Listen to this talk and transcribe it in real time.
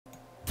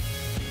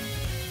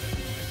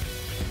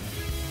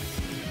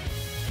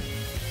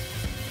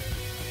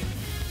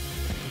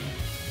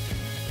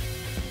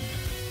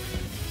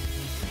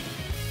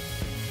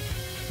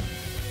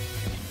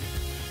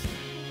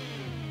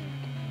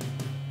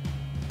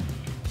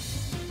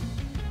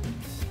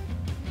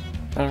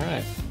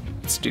Alright,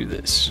 let's do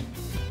this.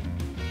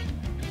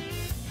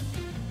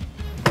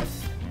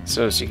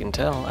 So as you can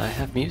tell, I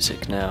have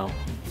music now.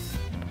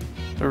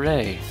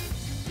 Hooray!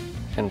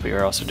 And we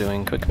are also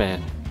doing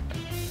Quickman.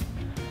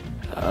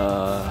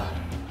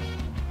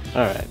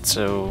 Alright,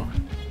 so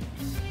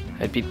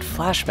I beat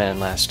Flashman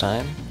last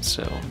time,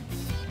 so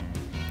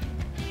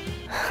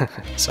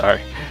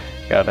sorry,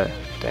 gotta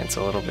dance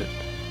a little bit.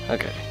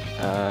 Okay,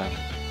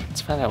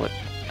 let's find out what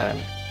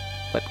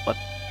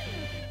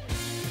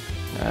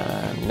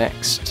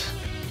next.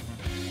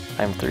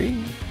 I'm 3?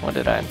 What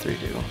did I'm 3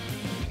 do?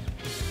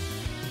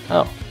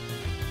 Oh.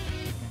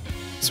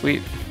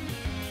 Sweet.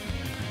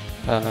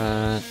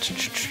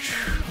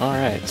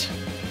 Alright.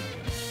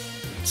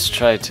 Let's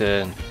try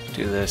to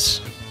do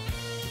this.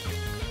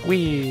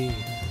 Whee!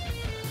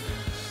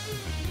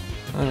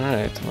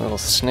 Alright, little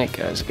snake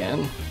guys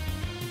again.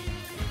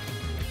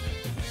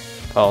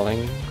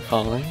 Falling,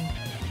 falling.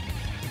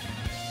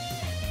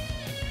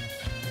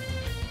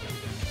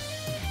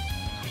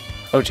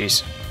 Oh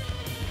jeez.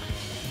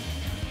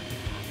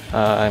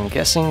 I'm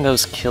guessing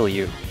those kill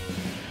you.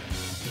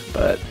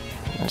 But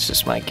that's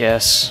just my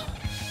guess.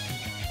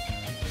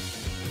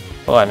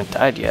 Oh, I haven't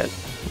died yet.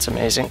 That's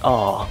amazing.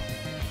 Oh.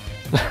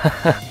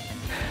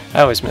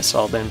 I always miss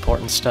all the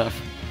important stuff.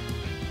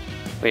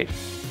 Wait.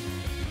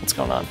 What's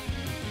going on?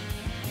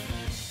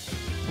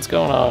 What's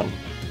going on?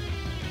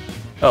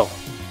 Oh.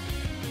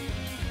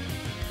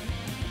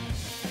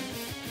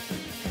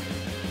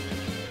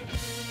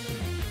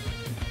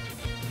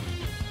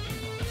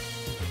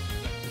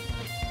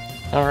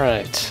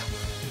 Alright.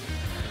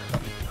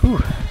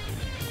 Whew.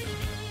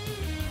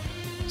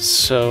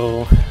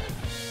 So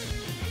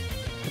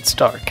it's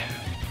dark.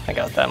 I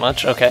got that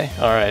much. Okay.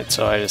 Alright,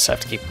 so I just have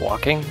to keep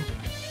walking.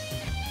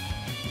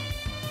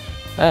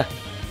 Ah.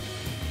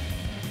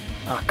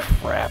 Ah,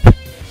 crap.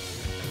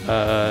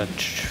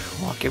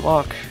 Walkie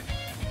walk.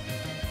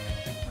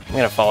 I'm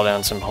gonna fall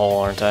down some hole,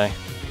 aren't I?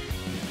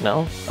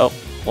 No? Oh,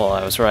 well,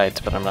 I was right,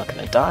 but I'm not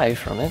gonna die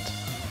from it.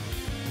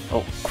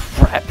 Oh,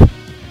 crap.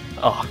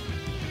 Oh.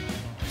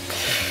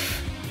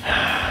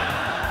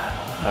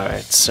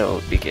 Alright, so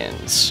it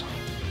begins.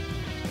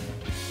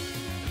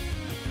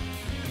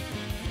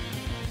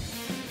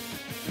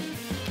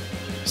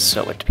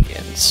 So it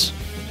begins.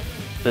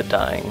 The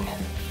dying.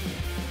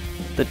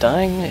 The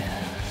dying?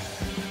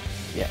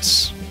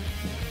 Yes.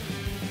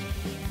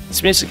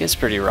 This music is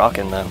pretty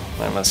rockin' though,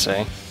 I must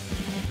say.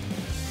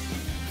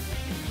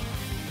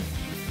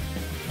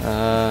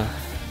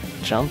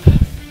 Jump?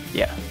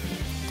 Yeah.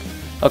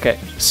 Okay,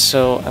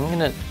 so I'm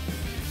gonna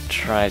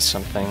try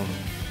something.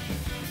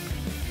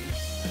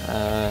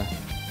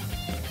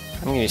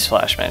 I'm gonna use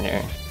Flashman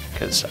here,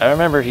 because I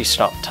remember he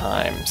stopped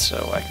time,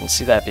 so I can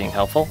see that being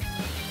helpful.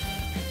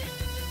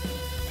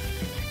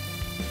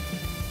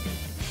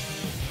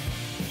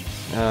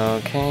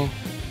 Okay.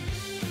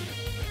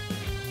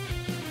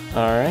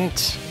 Alright.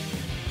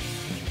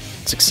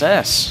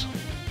 Success!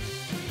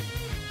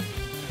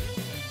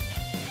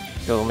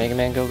 Go, Mega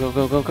Man, go, go,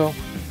 go, go, go!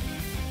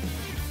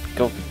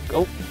 Go,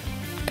 go,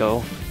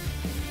 go.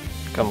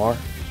 Come more,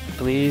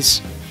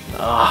 please.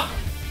 Ah.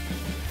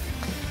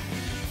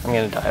 I'm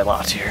gonna die a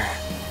lot here.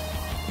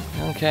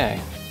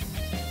 Okay.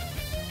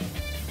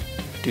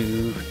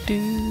 Do,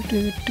 do,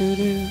 do, do,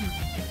 do.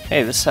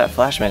 Hey, this is that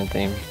Flashman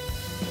theme.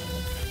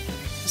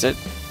 Is it?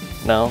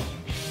 No?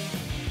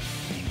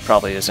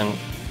 Probably isn't.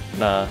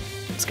 Nah,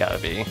 it's gotta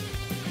be.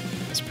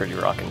 It's a pretty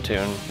rockin'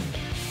 tune.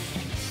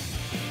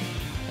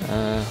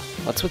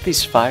 What's with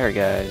these fire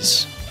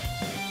guys?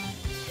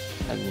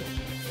 I'm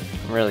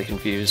really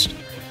confused.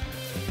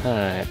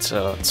 Alright,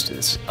 so let's do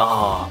this.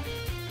 Oh.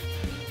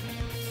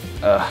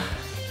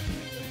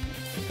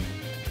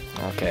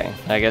 Okay,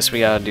 I guess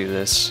we gotta do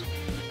this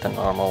the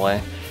normal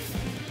way.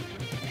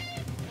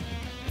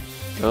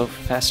 Go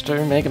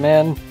faster, Mega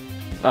Man!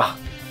 Ah.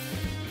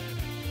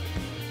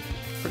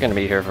 We're gonna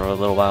be here for a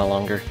little while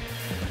longer.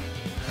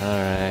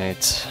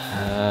 Alright.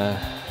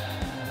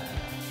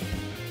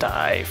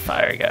 Die,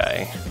 fire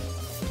guy.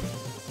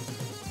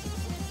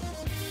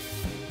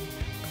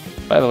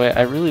 By the way,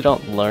 I really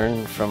don't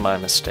learn from my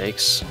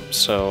mistakes,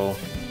 so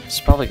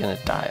it's probably gonna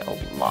die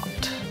a lot.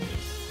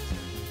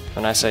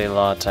 When I say a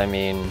lot, I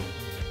mean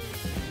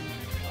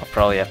I'll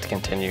probably have to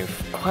continue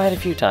quite a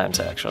few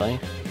times, actually.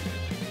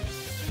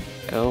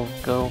 Go,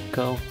 go,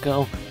 go,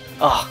 go.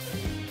 Ah!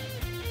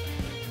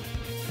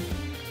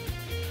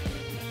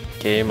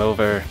 Game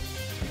over.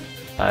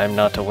 I'm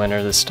not a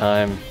winner this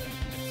time.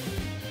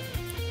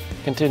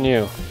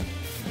 Continue.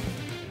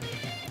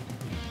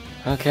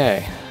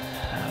 Okay.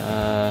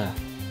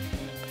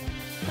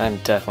 I'm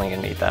definitely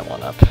gonna eat that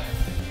one up.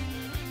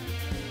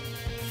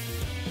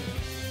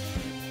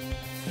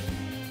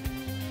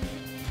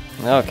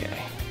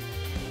 Okay.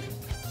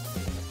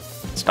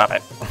 Stop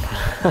it.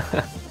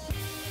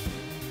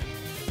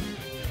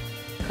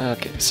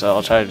 Okay, so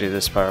I'll try to do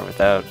this part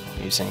without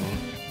using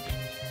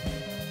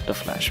the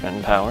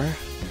Flashman power.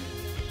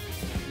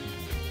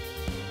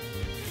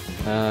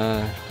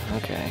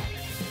 Okay.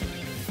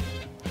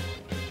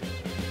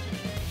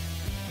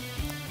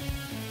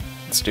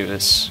 Let's do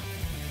this.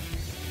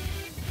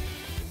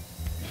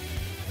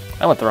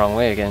 I went the wrong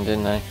way again,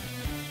 didn't I?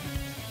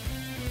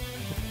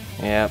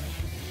 Yep.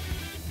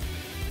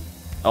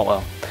 Oh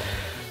well.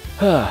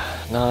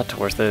 Not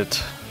worth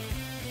it.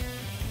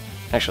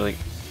 Actually,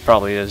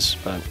 probably is,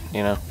 but,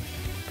 you know.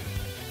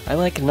 I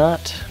like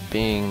not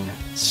being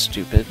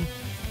stupid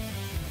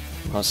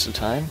most of the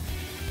time.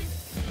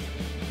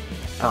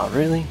 Oh,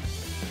 really?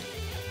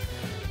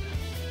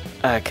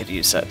 I could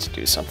use that to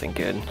do something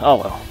good. Oh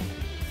well.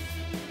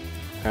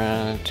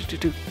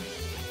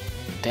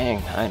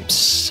 Dang, I'm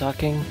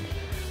sucking.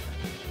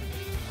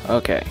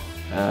 Okay.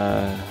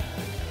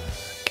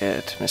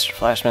 Get Mr.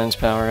 Flashman's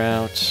power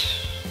out.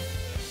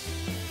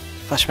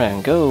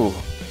 Flashman, go!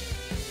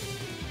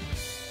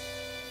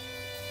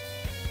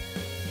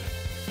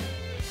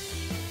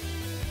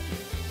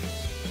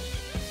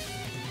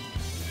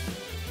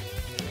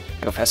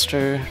 Go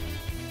faster.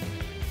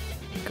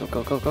 Go,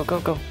 go, go, go, go,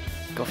 go.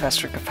 Go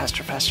faster, go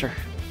faster, faster.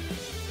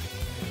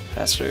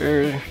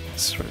 Faster.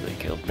 This really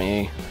killed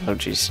me. Oh,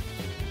 jeez.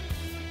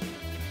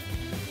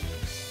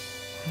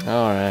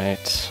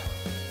 Alright.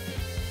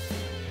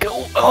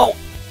 Go! Oh!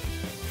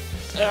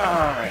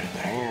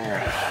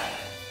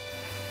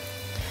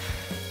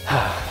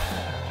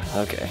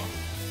 Okay.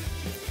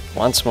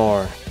 Once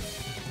more.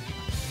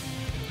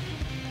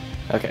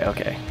 Okay,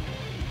 okay.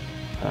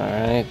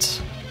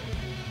 Alright.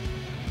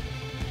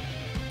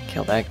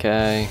 Kill that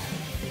guy.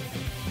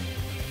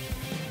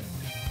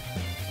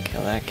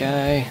 Kill that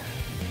guy.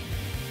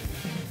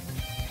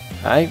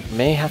 I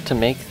may have to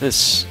make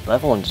this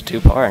level into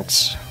 2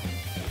 parts.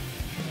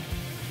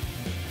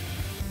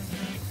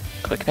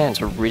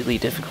 Clickmans are really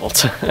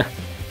difficult.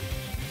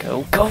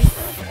 Go, go!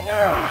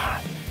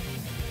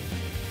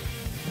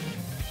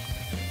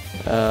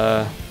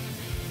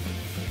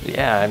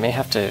 Yeah, I may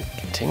have to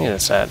continue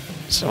this at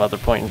some other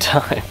point in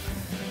time.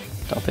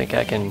 Don't think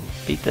I can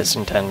beat this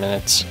in 10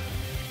 minutes.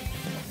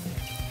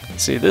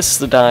 See, this is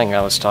the dying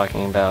I was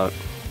talking about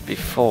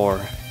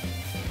before.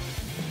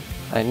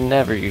 I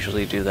never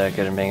usually do that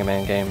good in Mega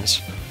Man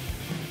games.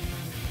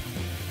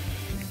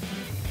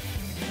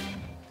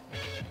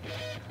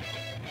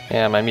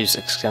 Yeah, my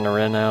music's gonna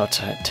run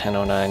out at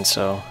 10:09,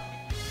 so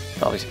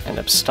probably end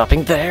up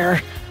stopping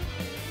there.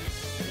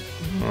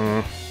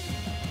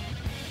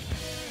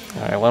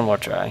 Alright, one more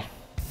try.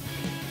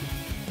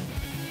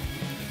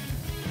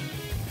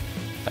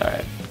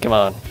 Alright, come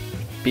on.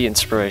 Be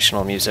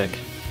inspirational music.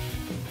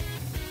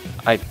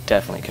 I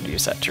definitely could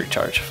use that to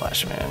recharge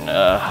Flashman.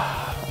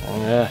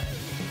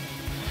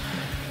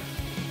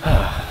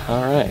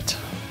 Alright.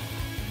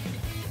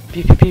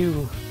 Pew pew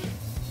pew.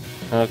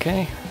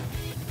 Okay.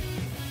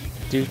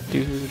 Do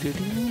do do do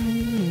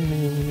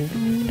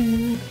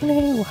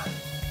do.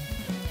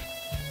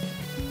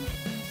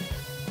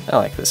 I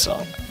like this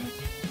song.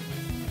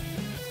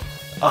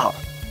 Oh.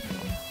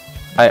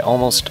 I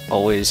almost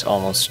always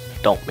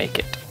don't make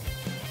it.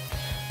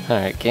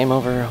 Alright, game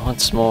over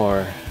once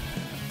more.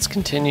 Let's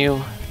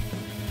continue.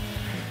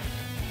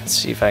 Let's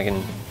see if I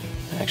can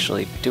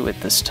actually do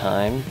it this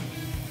time.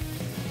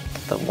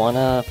 Get the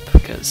 1-up,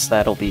 because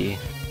that'll be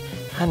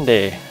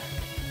handy.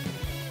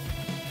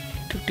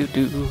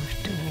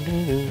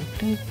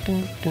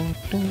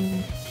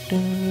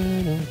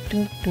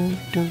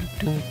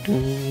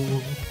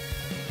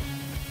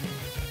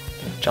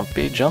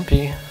 Jumpy,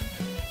 jumpy.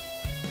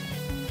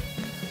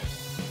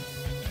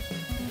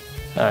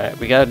 Alright,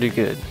 we gotta do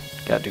good.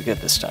 Gotta do good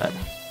this time.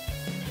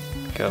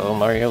 Go,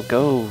 Mario,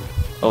 go!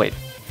 Oh wait.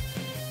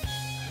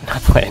 I'm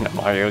not playing a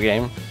Mario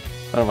game.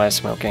 What am I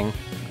smoking?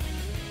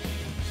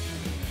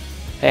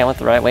 Hey, I went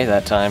the right way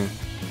that time.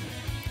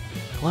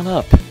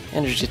 1-up.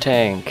 Energy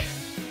tank.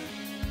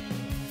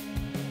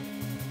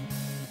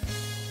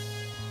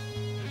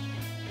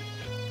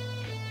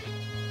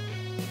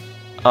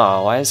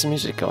 Oh, why is the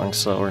music going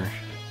slower?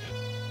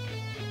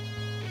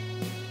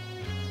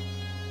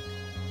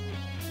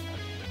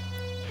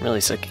 I'm really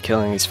sick of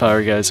killing these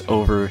fire guys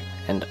over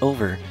and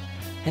over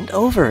and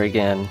over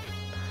again.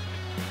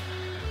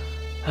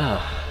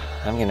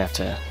 I'm gonna have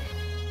to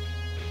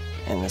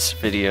end this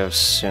video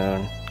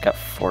soon. Got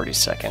 40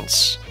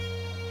 seconds.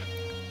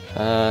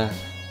 Let's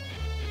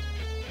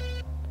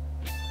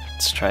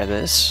try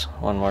this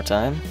one more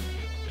time.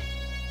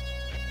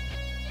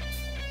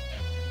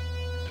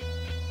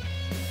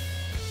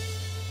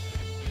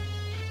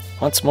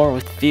 Once more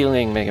with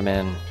feeling, Mega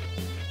Man.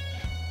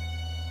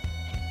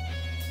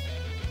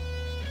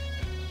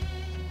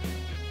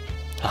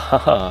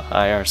 Haha,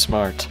 I are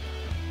smart.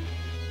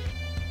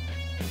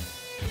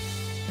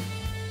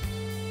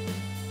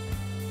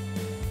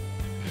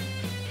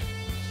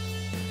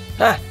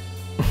 Ah!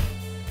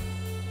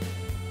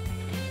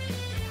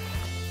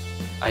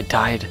 I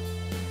died.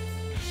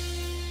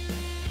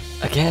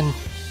 Again.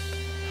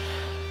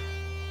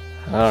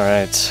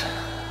 Alright.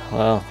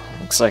 Well,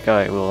 looks like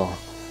I will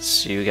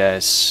see you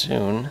guys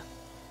soon.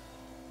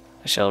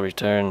 I shall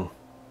return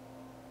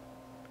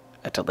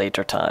at a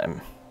later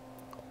time.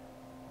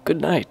 Good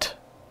night,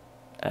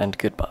 and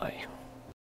goodbye.